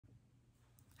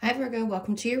Hi Virgo,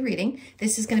 welcome to your reading.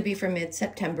 This is going to be for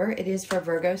mid-September. It is for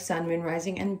Virgo, Sun, Moon,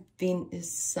 Rising, and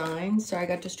Venus sign. Sorry, I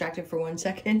got distracted for 1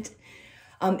 second.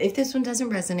 If this one doesn't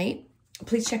resonate,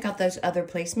 please check out those other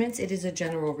placements. It is a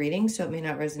general reading, so it may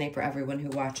not resonate for everyone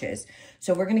who watches.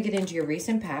 So we're going to get into your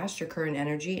recent past, your current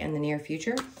energy, and the near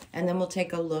future, and then we'll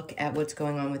take a look at what's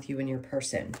going on with you and your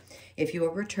person. If you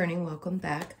are returning, welcome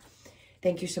back.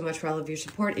 Thank you so much for all of your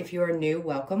support. If you are new,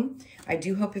 welcome. I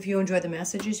do hope if you enjoy the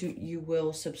messages, you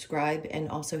will subscribe and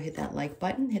also hit that like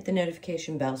button. Hit the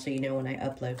notification bell so you know when I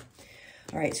upload.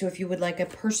 All right, so if you would like a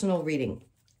personal reading,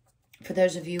 for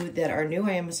those of you that are new,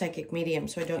 I am a psychic medium,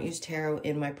 so I don't use tarot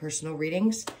in my personal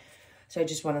readings. So I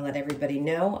just want to let everybody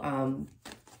know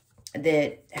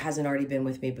that hasn't already been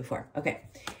with me before. Okay,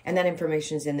 and that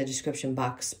information is in the description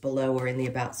box below or in the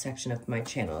About section of my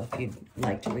channel if you'd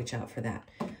like to reach out for that.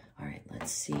 All right,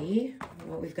 let's see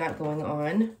what we've got going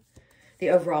on.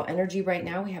 The overall energy right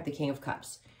now, we have the King of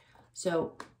Cups.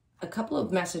 So a couple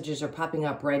of messages are popping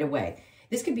up right away.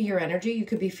 This could be your energy. You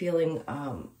could be feeling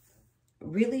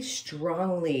really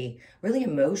strongly, really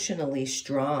emotionally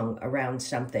strong around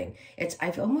something.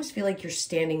 I almost feel like you're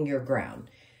standing your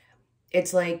ground.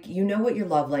 It's like you know what your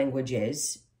love language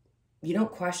is. You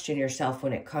don't question yourself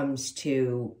when it comes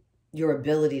to your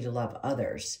ability to love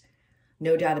others.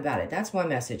 No doubt about it. That's one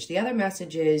message. The other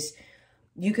message is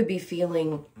you could be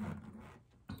feeling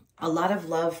a lot of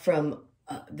love from,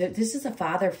 this is a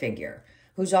father figure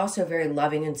who's also very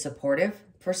loving and supportive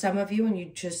for some of you. And you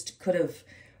just could have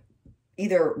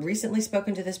either recently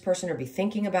spoken to this person or be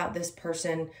thinking about this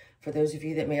person. For those of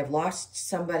you that may have lost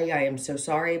somebody, I am so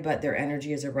sorry, but their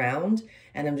energy is around.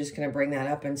 And I'm just going to bring that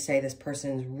up and say this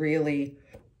person is really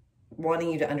wanting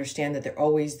you to understand that they're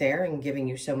always there and giving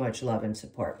you so much love and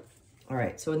support. All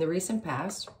right, so in the recent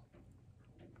past,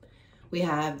 we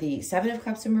have the Seven of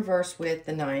Cups in reverse with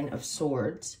the Nine of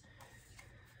Swords.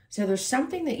 So there's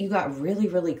something that you got really,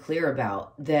 really clear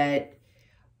about that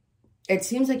it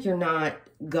seems like you're not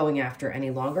going after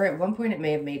any longer. At one point, it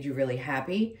may have made you really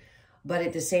happy, but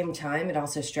at the same time, it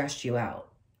also stressed you out.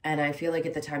 And I feel like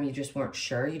at the time, you just weren't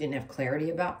sure. You didn't have clarity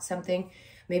about something.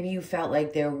 Maybe you felt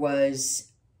like there was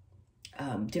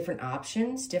different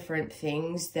options, different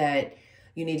things that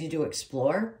you needed to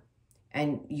explore,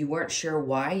 and you weren't sure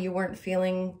why you weren't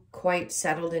feeling quite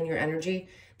settled in your energy.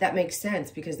 That makes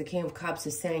sense because the King of Cups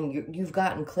is saying you've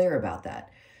gotten clear about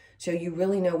that. So you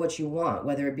really know what you want,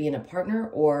 whether it be in a partner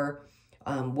or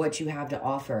what you have to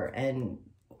offer. And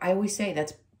I always say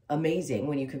that's amazing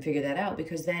when you can figure that out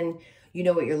because then you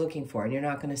know what you're looking for and you're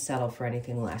not going to settle for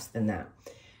anything less than that.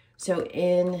 So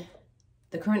in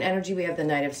the current energy, we have the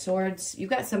Knight of Swords. You've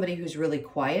got somebody who's really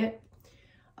quiet.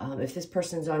 If this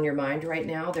person's on your mind right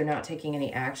now, they're not taking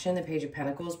any action, the Page of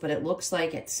Pentacles, but it looks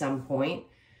like at some point,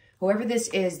 whoever this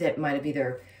is that might have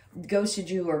either ghosted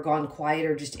you or gone quiet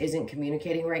or just isn't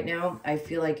communicating right now, I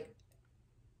feel like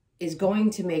is going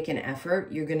to make an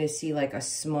effort. You're going to see like a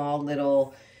small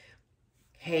little,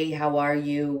 hey, how are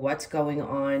you? What's going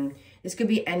on? This could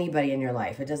be anybody in your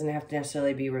life. It doesn't have to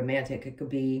necessarily be romantic. It could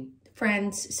be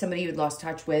friends, somebody you'd lost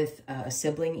touch with, a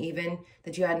sibling even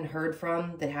that you hadn't heard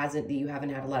from, that you haven't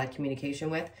had a lot of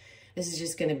communication with. This is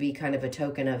just going to be kind of a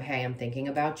token of, hey, I'm thinking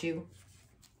about you.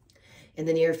 In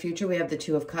the near future, we have the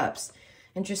Two of Cups.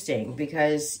 Interesting,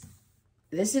 because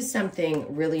this is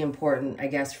something really important, I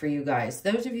guess, for you guys.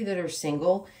 Those of you that are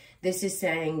single, this is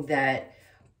saying that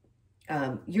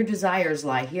your desires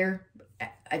lie here.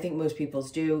 I think most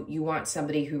people's do. You want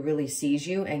somebody who really sees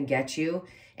you and gets you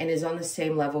and is on the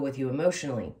same level with you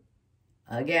emotionally.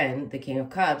 Again, the King of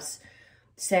Cups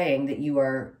saying that you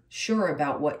are sure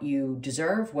about what you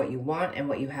deserve, what you want, and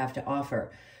what you have to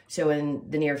offer. So in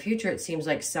the near future, it seems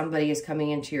like somebody is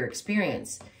coming into your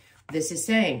experience. This is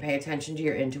saying pay attention to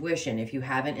your intuition. If you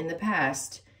haven't in the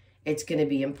past, it's going to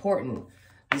be important.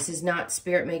 This is not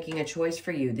Spirit making a choice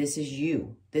for you. This is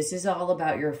you. This is all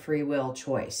about your free will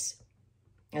choice.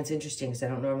 That's interesting because I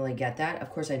don't normally get that. Of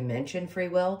course, I mention free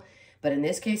will, but in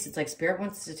this case, it's like Spirit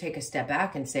wants to take a step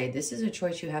back and say, this is a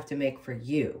choice you have to make for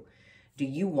you. Do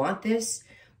you want this?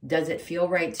 Does it feel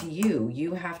right to you?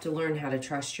 You have to learn how to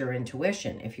trust your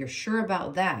intuition. If you're sure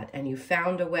about that and you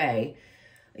found a way,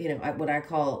 you know, what I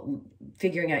call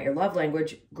figuring out your love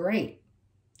language, great.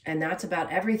 And that's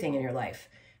about everything in your life.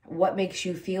 What makes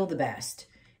you feel the best?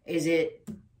 Is it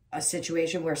a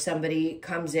situation where somebody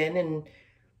comes in and,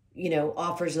 you know,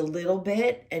 offers a little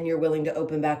bit and you're willing to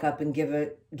open back up and give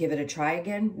it a try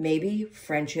again? Maybe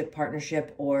friendship,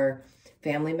 partnership, or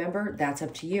family member. That's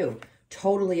up to you.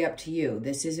 Totally up to you.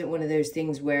 This isn't one of those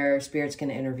things where Spirit's going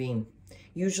to intervene.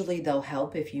 Usually they'll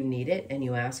help if you need it and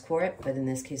you ask for it, but in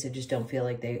this case, I just don't feel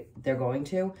like they're going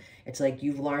to. It's like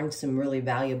you've learned some really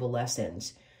valuable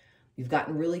lessons. You've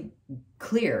gotten really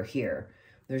clear here.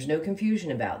 There's no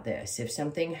confusion about this. If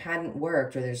something hadn't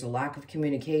worked or there's a lack of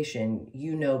communication,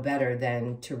 you know better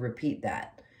than to repeat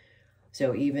that.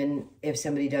 So even if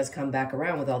somebody does come back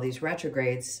around with all these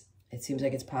retrogrades, it seems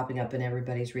like it's popping up in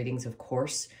everybody's readings, of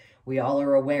course. We all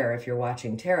are aware, if you're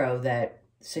watching tarot, that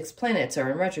 6 planets are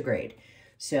in retrograde.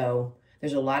 So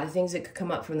there's a lot of things that could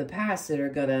come up from the past that are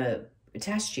going to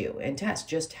test you and test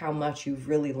just how much you've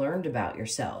really learned about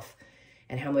yourself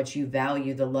and how much you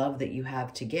value the love that you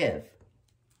have to give.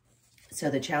 So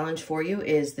the challenge for you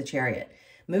is the Chariot.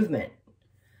 Movement.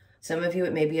 Some of you,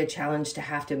 it may be a challenge to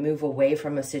have to move away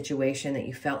from a situation that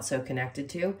you felt so connected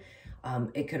to.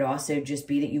 It could also just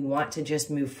be that you want to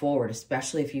just move forward,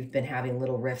 especially if you've been having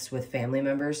little rifts with family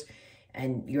members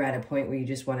and you're at a point where you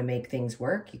just want to make things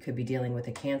work. You could be dealing with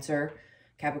a Cancer,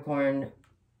 Capricorn,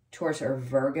 Taurus, or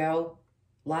Virgo.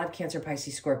 A lot of Cancer,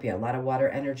 Pisces, Scorpio. A lot of water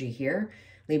energy here.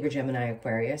 Libra, Gemini,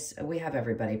 Aquarius. We have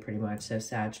everybody pretty much. So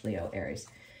Sag, Leo, Aries.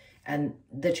 And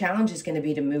the challenge is going to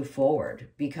be to move forward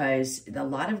because a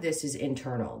lot of this is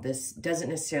internal. This doesn't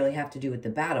necessarily have to do with the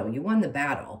battle. You won the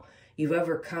battle. You've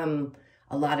overcome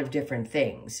a lot of different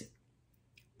things.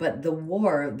 But the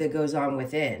war that goes on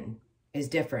within is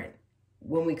different.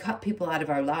 When we cut people out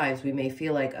of our lives, we may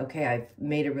feel like, okay, I've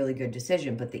made a really good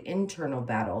decision. But the internal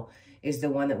battle is the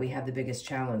one that we have the biggest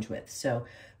challenge with. So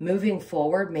moving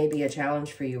forward may be a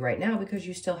challenge for you right now because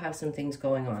you still have some things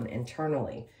going on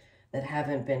internally that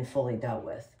haven't been fully dealt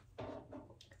with.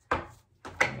 All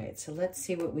right, so let's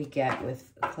see what we get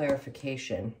with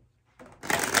clarification.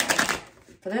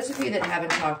 For those of you that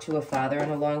haven't talked to a father in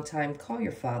a long time, call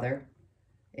your father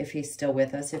if he's still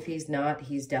with us. If he's not,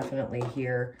 he's definitely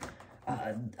here.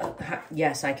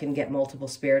 Yes, I can get multiple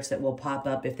spirits that will pop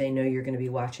up if they know you're going to be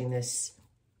watching this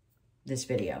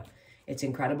video. It's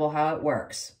incredible how it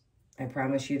works. I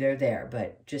promise you they're there,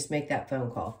 but just make that phone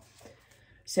call.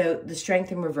 So the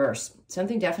Strength in reverse,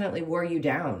 something definitely wore you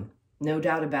down, no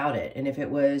doubt about it. And if it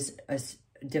was a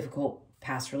difficult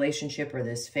past relationship or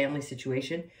this family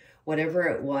situation, whatever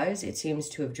it was, it seems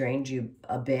to have drained you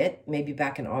a bit. Maybe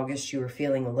back in August, you were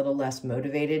feeling a little less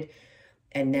motivated.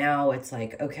 And now it's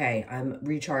like, okay, I'm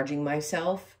recharging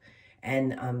myself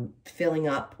and I'm filling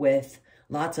up with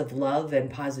lots of love and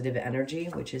positive energy,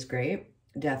 which is great.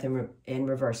 Death in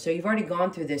reverse. So you've already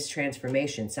gone through this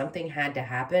transformation. Something had to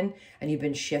happen and you've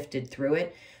been shifted through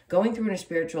it. Going through a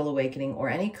spiritual awakening or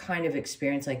any kind of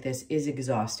experience like this is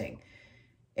exhausting.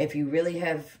 If you really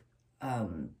have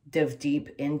dove deep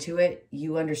into it,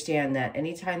 you understand that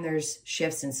anytime there's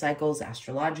shifts in cycles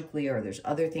astrologically or there's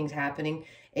other things happening,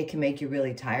 it can make you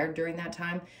really tired during that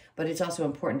time. But it's also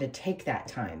important to take that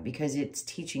time because it's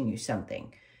teaching you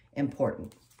something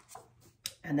important.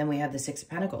 And then we have the Six of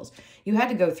Pentacles. You had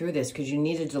to go through this because you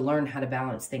needed to learn how to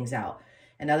balance things out.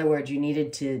 In other words, you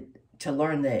needed to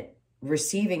learn that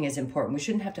receiving is important. We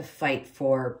shouldn't have to fight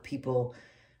for people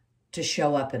to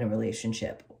show up in a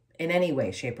relationship in any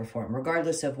way, shape, or form,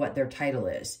 regardless of what their title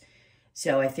is.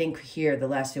 So I think here the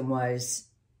lesson was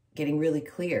getting really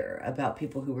clear about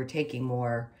people who were taking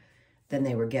more than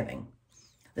they were giving.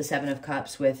 The Seven of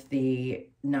Cups with the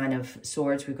Nine of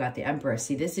Swords, we've got the Empress.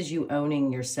 See, this is you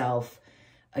owning yourself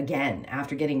again,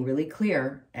 after getting really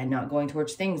clear and not going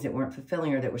towards things that weren't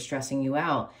fulfilling or that were stressing you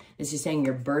out. This is saying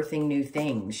you're birthing new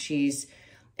things. She's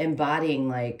embodying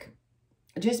like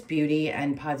just beauty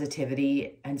and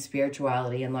positivity and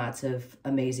spirituality and lots of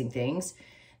amazing things.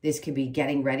 This could be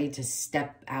getting ready to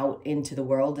step out into the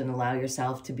world and allow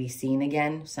yourself to be seen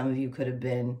again. Some of you could have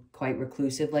been quite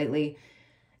reclusive lately.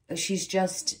 She's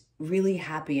just really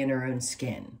happy in her own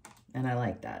skin, and I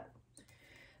like that.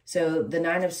 So the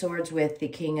Nine of Swords with the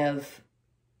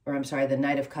the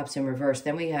Knight of Cups in reverse.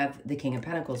 Then we have the King of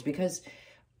Pentacles, because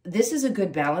this is a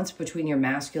good balance between your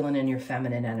masculine and your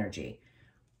feminine energy.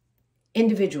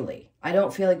 Individually, I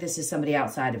don't feel like this is somebody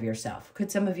outside of yourself.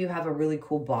 Could some of you have a really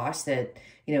cool boss that,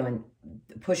 you know, and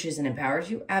pushes and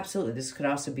empowers you? Absolutely. This could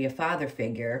also be a father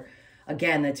figure,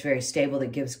 again, that's very stable,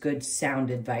 that gives good sound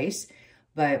advice.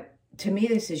 But to me,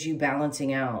 this is you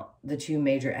balancing out the two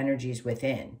major energies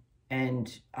within.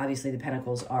 And obviously the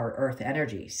Pentacles are earth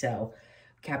energy. So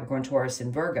Capricorn, Taurus,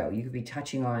 and Virgo, you could be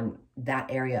touching on that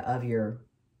area of your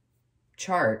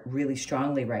chart really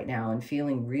strongly right now and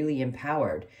feeling really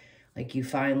empowered. Like you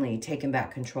finally taken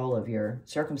back control of your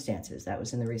circumstances. That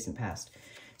was in the recent past.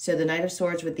 So the Knight of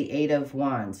Swords with the Eight of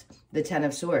Wands, the Ten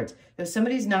of Swords. If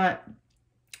somebody's not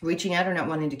reaching out or not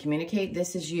wanting to communicate,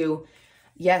 this is you,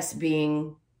 yes,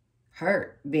 being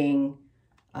hurt, being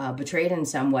betrayed in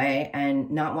some way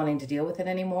and not wanting to deal with it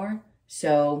anymore.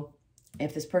 So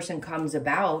if this person comes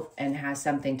about and has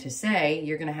something to say,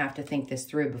 you're going to have to think this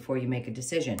through before you make a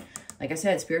decision. Like I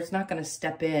said, Spirit's not going to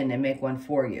step in and make one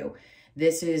for you.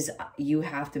 This is, you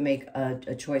have to make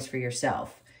a choice for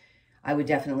yourself. I would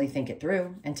definitely think it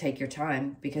through and take your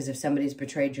time, because if somebody's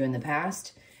betrayed you in the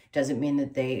past, doesn't mean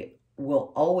that they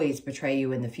will always betray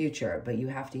you in the future, but you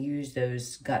have to use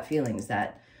those gut feelings,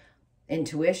 that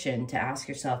intuition, to ask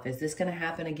yourself, is this going to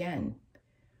happen again?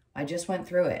 I just went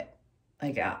through it.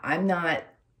 Like, I'm not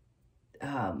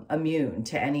immune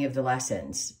to any of the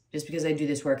lessons. Just because I do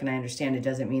this work and I understand it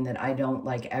doesn't mean that I don't,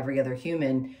 like every other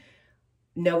human,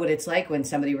 know what it's like when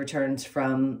somebody returns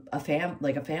from a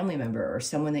family member or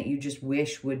someone that you just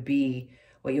wish would be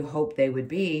what you hope they would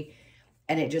be,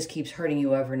 and it just keeps hurting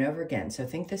you over and over again. So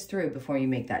think this through before you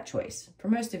make that choice. For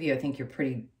most of you, I think you're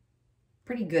pretty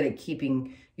good at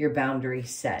keeping your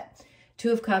boundaries set.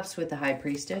 2 of Cups with the High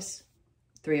Priestess,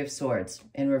 3 of Swords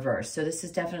in reverse. So this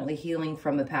is definitely healing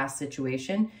from a past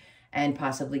situation and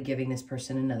possibly giving this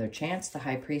person another chance. The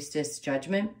High Priestess,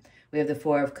 Judgment. We have the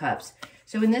 4 of Cups.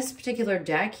 So in this particular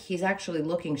deck, he's actually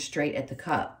looking straight at the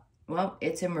cup. Well,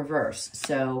 it's in reverse.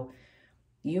 So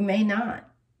you may not.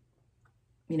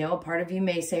 You know, a part of you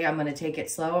may say, I'm going to take it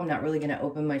slow. I'm not really going to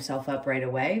open myself up right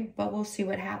away, but we'll see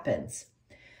what happens.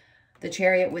 The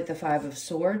Chariot with the 5 of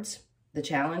Swords, the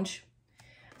challenge.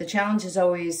 The challenge is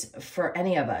always for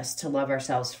any of us to love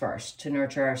ourselves first, to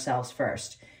nurture ourselves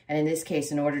first. And in this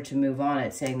case, in order to move on,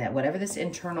 it's saying that whatever this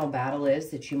internal battle is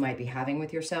that you might be having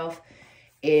with yourself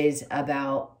is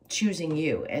about choosing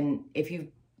you. And if you've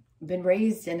been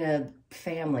raised in a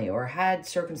family or had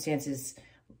circumstances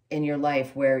in your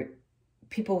life where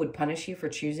people would punish you for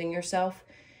choosing yourself,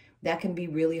 that can be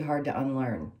really hard to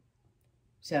unlearn.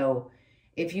 So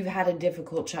if you've had a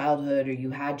difficult childhood or you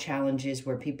had challenges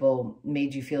where people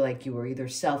made you feel like you were either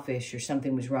selfish or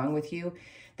something was wrong with you,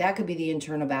 that could be the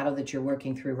internal battle that you're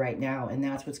working through right now. And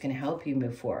that's what's going to help you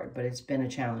move forward. But it's been a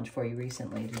challenge for you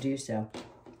recently to do so.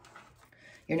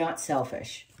 You're not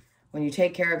selfish. When you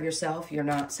take care of yourself, you're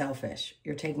not selfish.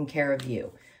 You're taking care of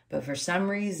you. But for some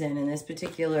reason, in this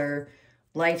particular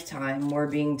lifetime, we're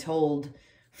being told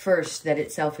first that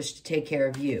it's selfish to take care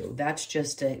of you. That's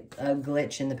just a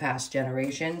glitch in the past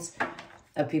generations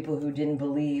of people who didn't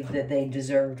believe that they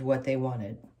deserved what they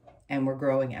wanted. And we're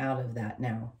growing out of that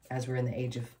now as we're in the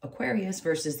age of Aquarius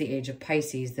versus the age of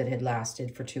Pisces that had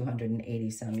lasted for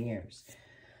 280 some years.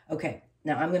 Okay,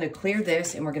 now I'm going to clear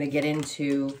this and we're going to get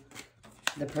into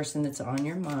the person that's on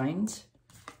your mind.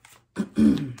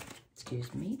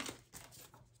 Excuse me.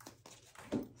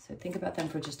 So think about them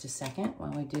for just a second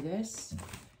while we do this.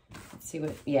 Let's see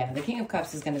what, yeah, the King of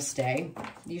Cups is going to stay.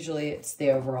 Usually it's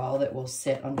the overall that will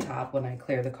sit on top when I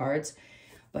clear the cards.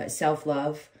 But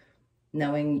self-love,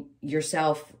 knowing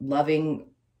yourself, loving,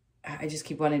 I just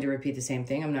keep wanting to repeat the same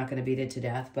thing. I'm not going to beat it to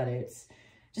death, but it's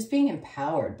just being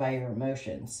empowered by your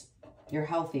emotions, your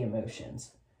healthy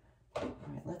emotions. All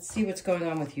right, let's see what's going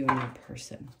on with you and your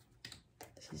person.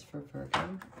 This is for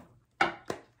Virgo.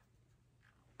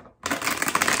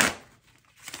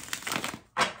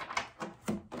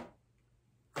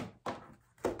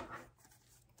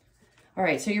 All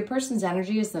right, so your person's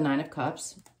energy is the 9 of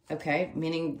Cups, okay?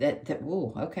 Meaning that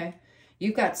ooh, okay.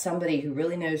 You've got somebody who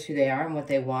really knows who they are and what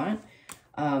they want.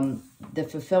 The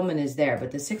fulfillment is there,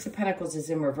 but the 6 of Pentacles is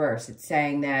in reverse. It's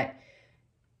saying that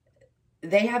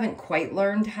they haven't quite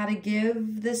learned how to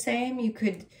give the same. You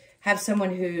could have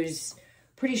someone who's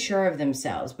pretty sure of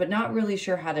themselves, but not really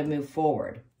sure how to move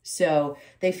forward. So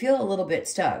they feel a little bit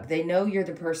stuck. They know you're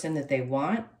the person that they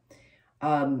want.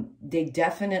 They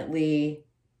definitely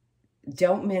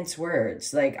don't mince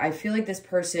words. Like, I feel like this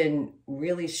person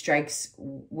really strikes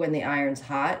when the iron's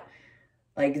hot.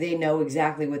 Like, they know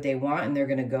exactly what they want and they're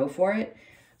going to go for it.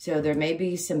 So there may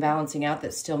be some balancing out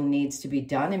that still needs to be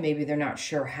done, and maybe they're not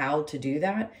sure how to do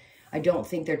that. I don't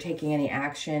think they're taking any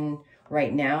action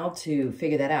right now to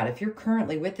figure that out. If you're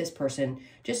currently with this person,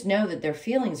 just know that their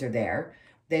feelings are there.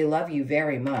 They love you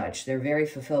very much. They're very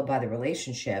fulfilled by the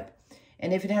relationship.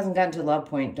 And if it hasn't gotten to love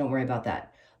point, don't worry about that.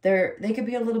 They could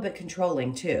be a little bit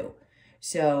controlling too.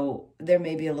 So there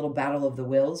may be a little battle of the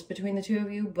wills between the two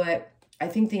of you, but I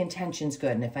think the intention's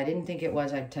good. And if I didn't think it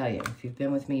was, I'd tell you. If you've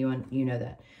been with me, you know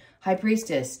that. High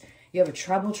Priestess, you have a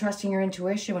trouble trusting your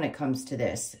intuition when it comes to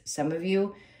this. Some of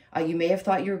you, you may have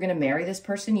thought you were going to marry this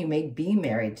person. You may be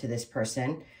married to this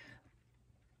person.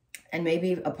 And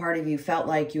maybe a part of you felt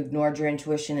like you ignored your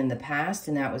intuition in the past,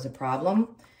 and that was a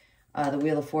problem. The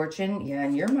Wheel of Fortune, yeah,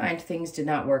 in your mind, things did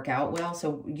not work out well.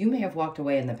 So you may have walked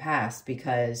away in the past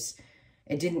because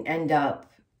it didn't end up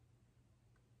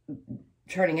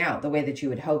turning out the way that you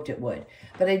had hoped it would.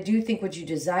 But I do think what you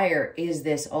desire is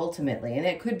this ultimately, and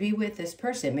it could be with this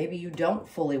person. Maybe you don't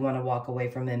fully want to walk away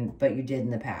from him, but you did in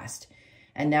the past.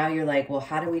 And now you're like, well,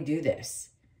 how do we do this?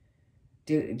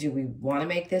 Do we want to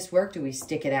make this work? Do we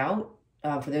stick it out?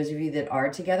 For those of you that are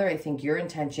together, I think your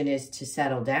intention is to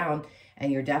settle down,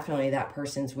 and you're definitely that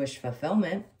person's wish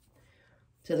fulfillment.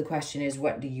 So the question is,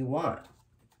 what do you want?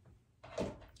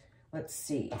 Let's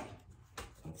see.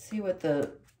 Let's see what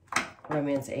the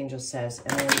romance angel says,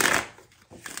 and then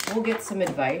we'll get some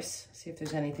advice. See if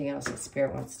there's anything else that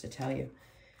Spirit wants to tell you.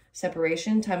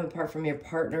 Separation, time apart from your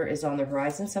partner is on the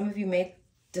horizon. Some of you may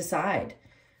decide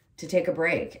to take a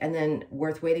break, and then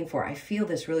worth waiting for. I feel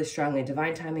this really strongly.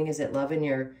 Divine timing is at love in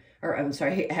your, or I'm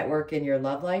sorry, at work in your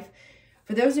love life.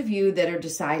 For those of you that are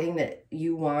deciding that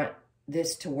you want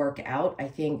this to work out, I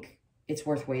think it's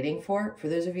worth waiting for. For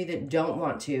those of you that don't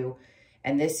want to,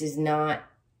 and this is not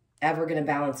ever going to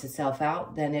balance itself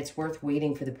out, then it's worth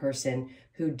waiting for the person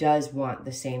who does want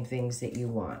the same things that you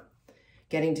want.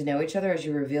 Getting to know each other as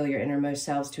you reveal your innermost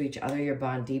selves to each other, your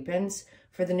bond deepens.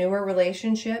 For the newer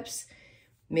relationships,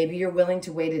 maybe you're willing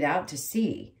to wait it out to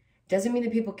see. Doesn't mean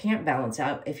that people can't balance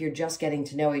out if you're just getting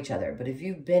to know each other. But if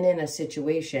you've been in a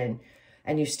situation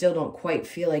and you still don't quite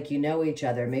feel like you know each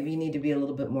other, maybe you need to be a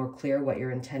little bit more clear what your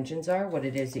intentions are, what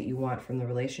it is that you want from the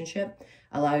relationship.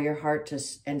 Allow your heart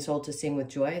and soul to sing with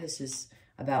joy. This is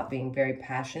about being very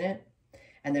passionate.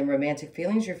 And then romantic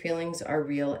feelings. Your feelings are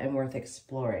real and worth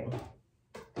exploring.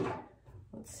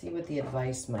 Let's see what the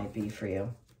advice might be for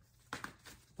you.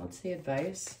 What's the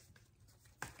advice?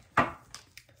 I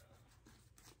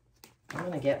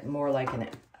want to get more like an...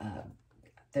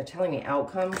 they're telling me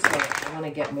outcome, so I want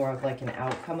to get more of like an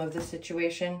outcome of the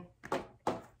situation.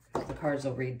 The cards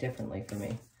will read differently for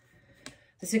me.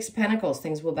 The Six of Pentacles,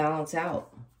 things will balance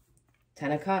out.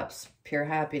 Ten of Cups, pure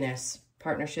happiness,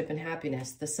 partnership and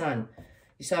happiness. The Sun.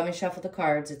 You saw me shuffle the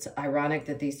cards. It's ironic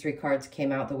that these three cards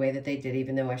came out the way that they did,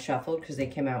 even though I shuffled, because they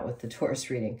came out with the Taurus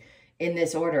reading. In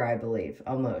this order, I believe,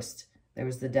 almost. There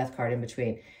was the Death card in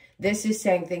between. This is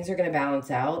saying things are going to balance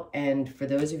out. And for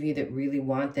those of you that really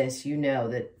want this, you know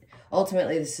that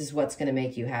ultimately this is what's going to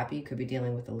make you happy. You could be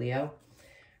dealing with a Leo.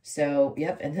 So,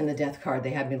 yep. And then the Death card,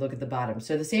 they had me look at the bottom.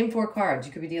 So the same four cards,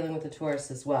 you could be dealing with a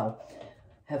Taurus as well,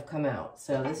 have come out.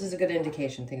 So this is a good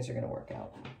indication things are going to work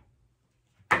out.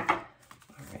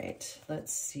 All right.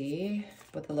 Let's see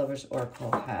what the Lover's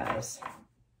Oracle has.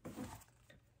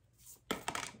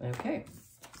 Okay.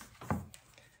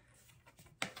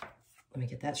 Let me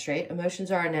get that straight.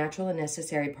 Emotions are a natural and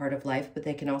necessary part of life, but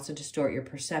they can also distort your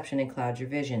perception and cloud your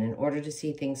vision. In order to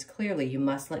see things clearly, you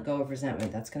must let go of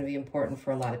resentment. That's going to be important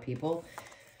for a lot of people.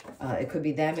 It could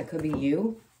be them. It could be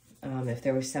you. If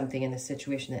there was something in the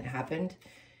situation that happened.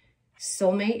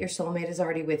 Soulmate, your soulmate is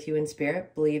already with you in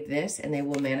spirit. Believe this, and they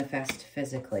will manifest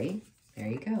physically. There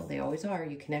you go. They always are.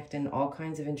 You connect in all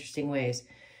kinds of interesting ways.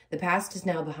 The past is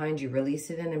now behind you. Release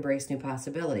it and embrace new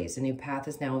possibilities. A new path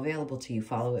is now available to you.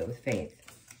 Follow it with faith.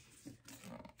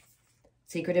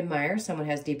 Secret admirer. Someone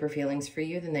has deeper feelings for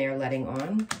you than they are letting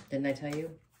on. Didn't I tell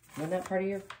you? Wasn't that part of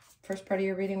your first part of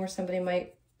your reading where somebody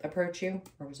might approach you?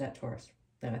 Or was that Taurus?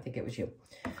 No, I think it was you.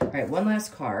 All right, one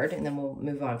last card, and then we'll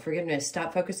move on. Forgiveness.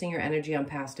 Stop focusing your energy on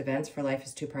past events, for life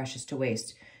is too precious to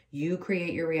waste. You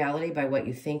create your reality by what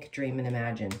you think, dream, and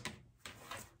imagine.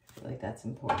 I feel like that's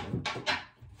important.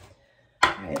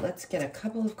 All right, let's get a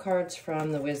couple of cards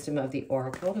from the Wisdom of the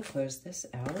Oracle to close this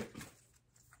out.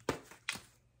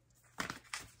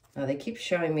 Oh, they keep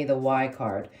showing me the why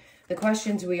card. The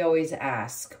questions we always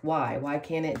ask. Why? Why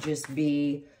can't it just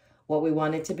be what we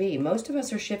want it to be? Most of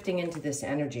us are shifting into this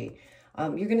energy.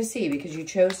 You're going to see, because you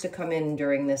chose to come in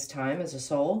during this time as a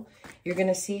soul, you're going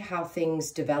to see how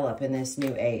things develop in this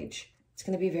new age. It's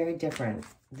going to be very different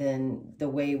than the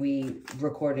way we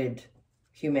recorded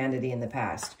humanity in the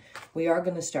past. We are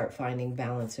going to start finding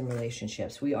balance in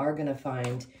relationships. We are going to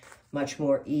find much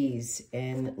more ease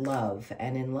in love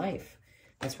and in life.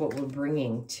 That's what we're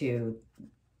bringing to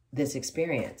this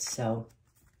experience. So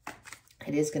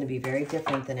it is going to be very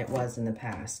different than it was in the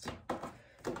past.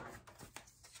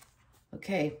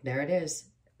 Okay, there it is.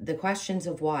 The questions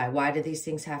of why. Why do these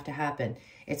things have to happen?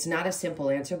 It's not a simple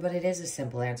answer, but it is a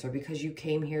simple answer because you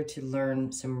came here to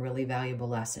learn some really valuable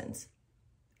lessons.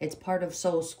 It's part of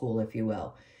soul school, if you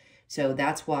will. So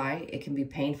that's why it can be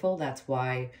painful. That's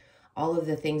why all of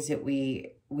the things that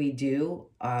we do,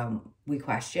 we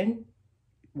question.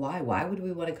 Why? Why would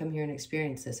we want to come here and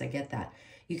experience this? I get that.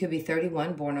 You could be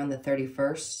 31, born on the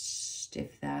 31st,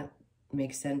 if that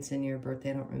makes sense in your birthday.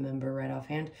 I don't remember right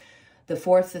offhand. The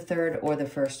 4th, the 3rd, or the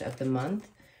 1st of the month.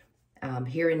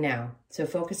 here and now. So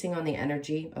focusing on the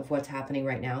energy of what's happening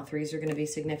right now. 3s are going to be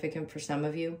significant for some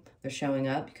of you. They're showing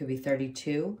up. You could be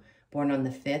 32, born on the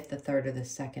 5th, the 3rd, or the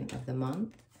 2nd of the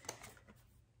month.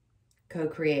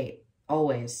 Co-create,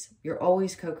 always. You're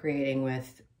always co-creating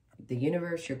with the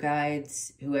universe, your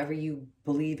guides, whoever you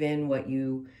believe in, what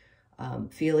you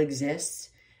feel exists,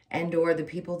 and or the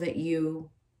people that you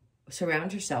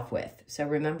surround yourself with. So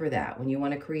remember that when you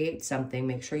want to create something,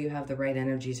 make sure you have the right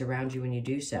energies around you when you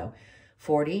do so.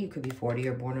 40, you could be 40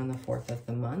 or born on the 4th of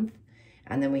the month.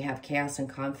 And then we have chaos and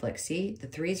conflict. See, the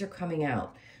 3s are coming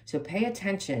out. So pay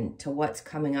attention to what's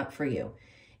coming up for you.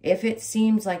 If it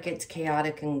seems like it's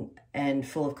chaotic and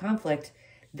full of conflict,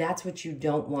 that's what you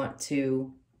don't want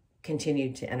to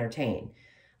continue to entertain.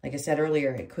 Like I said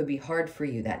earlier, it could be hard for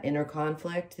you, that inner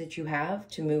conflict that you have,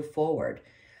 to move forward.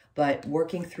 But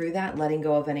working through that, letting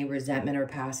go of any resentment or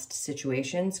past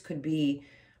situations could be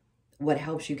what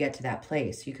helps you get to that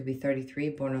place. You could be 33,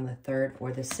 born on the 3rd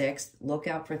or the 6th. Look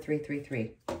out for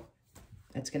 333.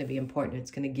 That's going to be important. It's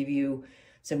going to give you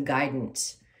some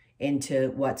guidance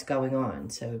into what's going on.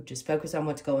 So just focus on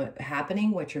what's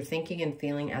happening, what you're thinking and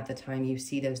feeling at the time you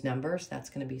see those numbers. That's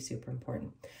going to be super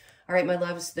important. All right, my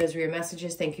loves, those are your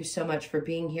messages. Thank you so much for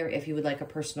being here. If you would like a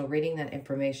personal reading, that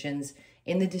information's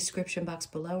in the description box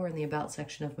below or in the about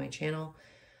section of my channel.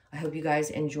 I hope you guys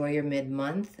enjoy your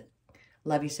mid-month.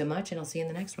 Love you so much, and I'll see you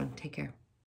in the next one. Take care.